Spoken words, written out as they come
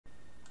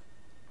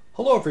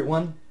Hello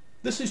everyone,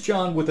 this is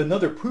John with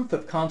another proof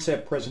of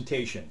concept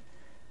presentation.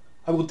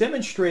 I will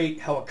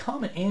demonstrate how a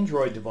common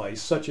Android device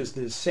such as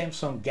the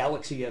Samsung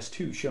Galaxy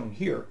S2 shown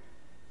here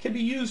can be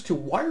used to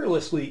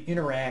wirelessly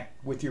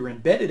interact with your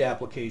embedded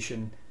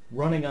application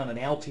running on an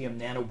Altium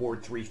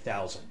Nanoboard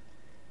 3000.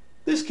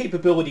 This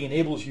capability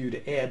enables you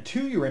to add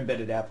to your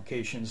embedded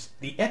applications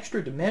the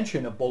extra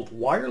dimension of both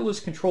wireless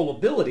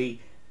controllability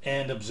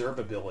and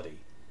observability.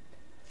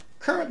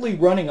 Currently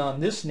running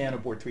on this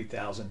Nanoboard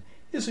 3000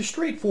 is a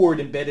straightforward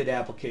embedded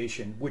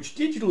application which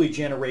digitally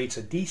generates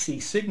a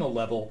DC signal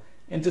level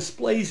and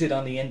displays it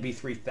on the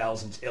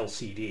NB3000's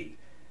LCD.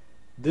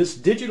 This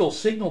digital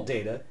signal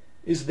data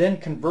is then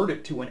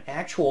converted to an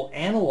actual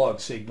analog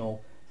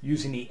signal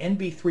using the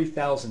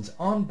NB3000's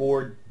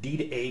onboard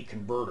D-to-A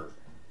converter.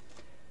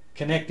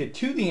 Connected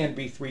to the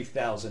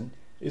NB3000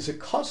 is a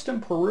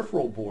custom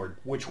peripheral board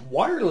which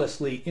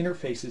wirelessly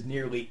interfaces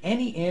nearly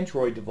any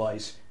Android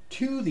device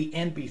to the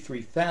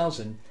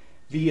NB3000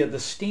 via the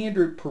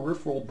standard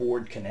peripheral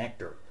board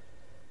connector.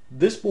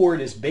 This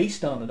board is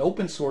based on an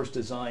open source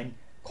design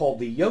called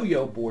the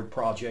IOIO board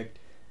project,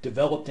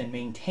 developed and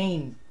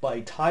maintained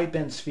by Tai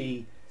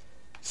Ben-Zvi.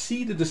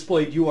 See the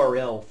displayed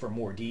URL for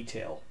more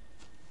detail.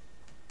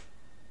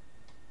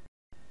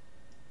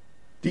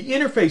 The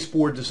interface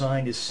board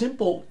design is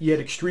simple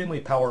yet extremely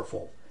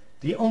powerful.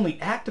 The only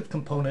active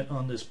component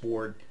on this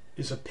board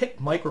is a PIC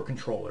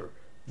microcontroller,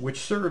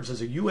 which serves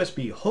as a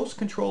USB host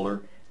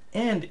controller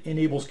and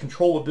enables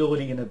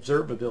controllability and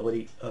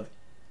observability of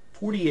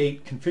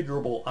 48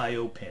 configurable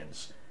I/O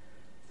pins.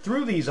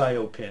 Through these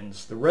I/O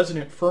pins, the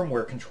resident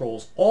firmware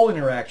controls all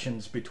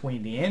interactions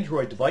between the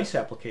Android device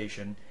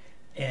application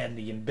and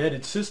the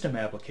embedded system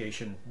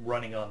application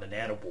running on the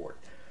nanoboard.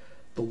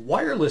 The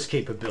wireless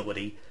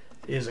capability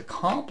is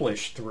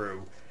accomplished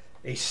through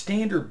a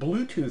standard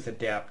Bluetooth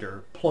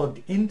adapter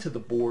plugged into the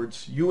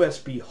board's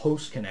USB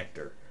host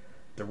connector.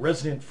 The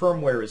resident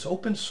firmware is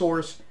open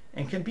source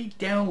and can be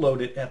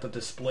downloaded at the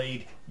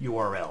displayed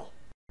URL.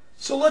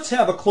 So let's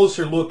have a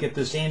closer look at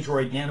this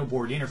Android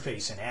Nanoboard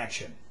interface in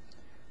action.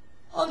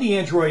 On the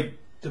Android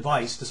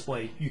device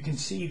display, you can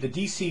see the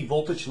DC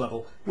voltage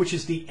level, which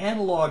is the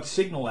analog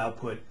signal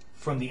output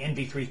from the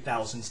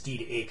NB3000's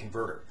D-to-A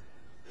converter.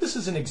 This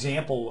is an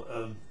example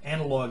of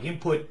analog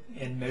input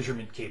and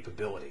measurement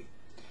capability.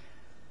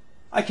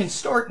 I can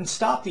start and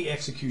stop the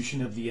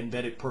execution of the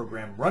embedded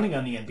program running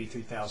on the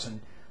NB3000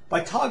 by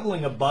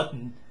toggling a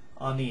button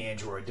on the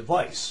Android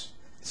device,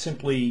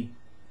 simply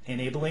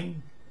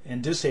enabling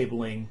and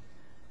disabling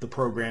the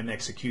program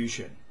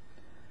execution.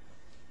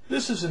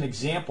 This is an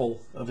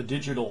example of a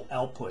digital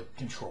output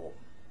control.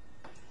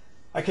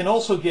 I can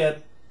also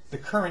get the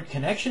current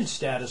connection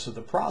status of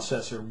the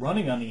processor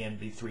running on the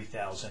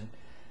NB3000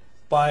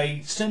 by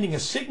sending a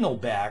signal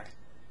back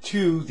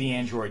to the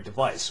Android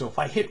device. So if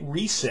I hit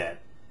reset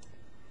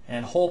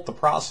and halt the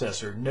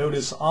processor,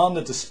 notice on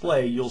the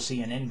display you'll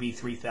see an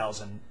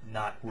NB3000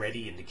 not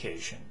ready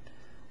indication.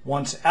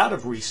 Once out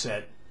of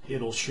reset,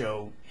 it'll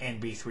show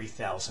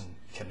NB3000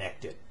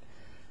 connected.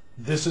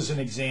 This is an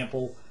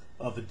example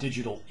of a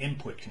digital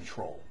input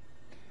control.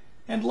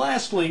 And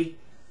lastly,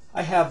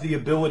 I have the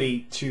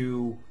ability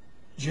to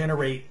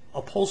generate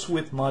a pulse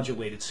width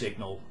modulated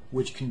signal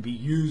which can be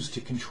used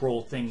to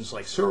control things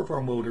like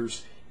servo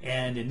motors,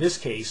 and in this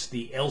case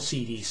the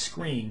LCD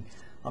screen.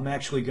 I'm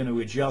actually going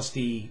to adjust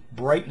the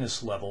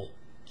brightness level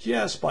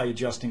just by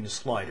adjusting the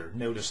slider.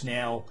 Notice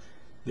now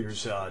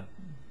there's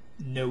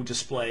no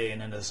display, and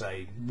then as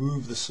I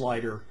move the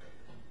slider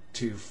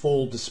to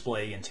full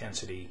display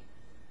intensity,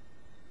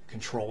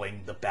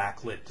 controlling the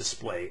backlit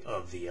display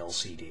of the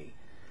LCD.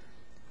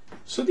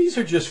 So these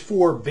are just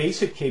four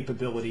basic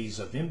capabilities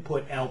of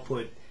input,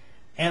 output,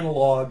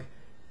 analog,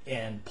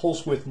 and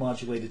pulse width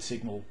modulated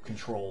signal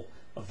control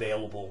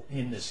available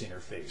in this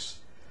interface.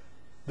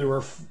 There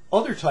are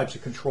other types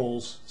of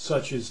controls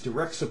such as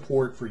direct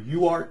support for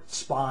UART,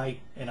 SPI,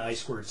 and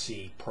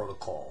I2C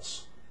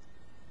protocols.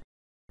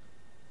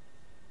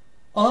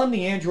 On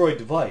the Android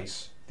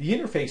device, the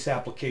interface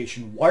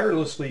application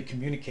wirelessly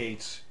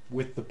communicates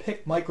with the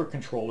PIC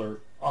microcontroller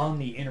on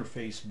the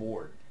interface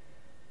board.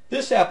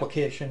 This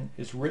application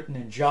is written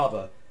in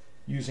Java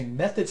using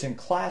methods and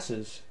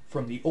classes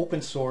from the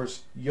open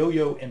source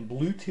IOIO and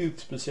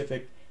Bluetooth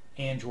specific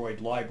Android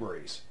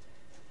libraries.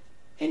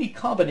 Any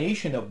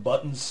combination of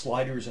buttons,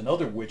 sliders, and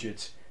other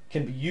widgets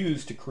can be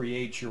used to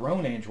create your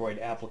own Android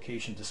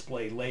application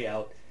display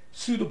layout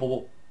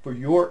suitable for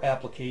your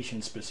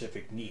application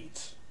specific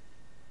needs.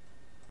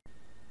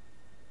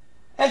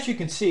 As you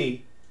can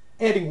see,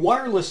 adding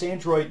wireless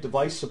Android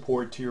device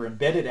support to your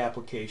embedded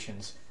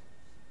applications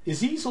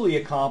is easily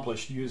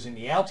accomplished using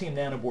the Altium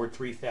Nanoboard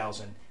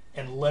 3000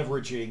 and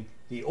leveraging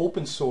the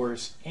open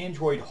source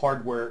Android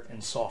hardware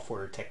and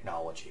software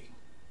technology.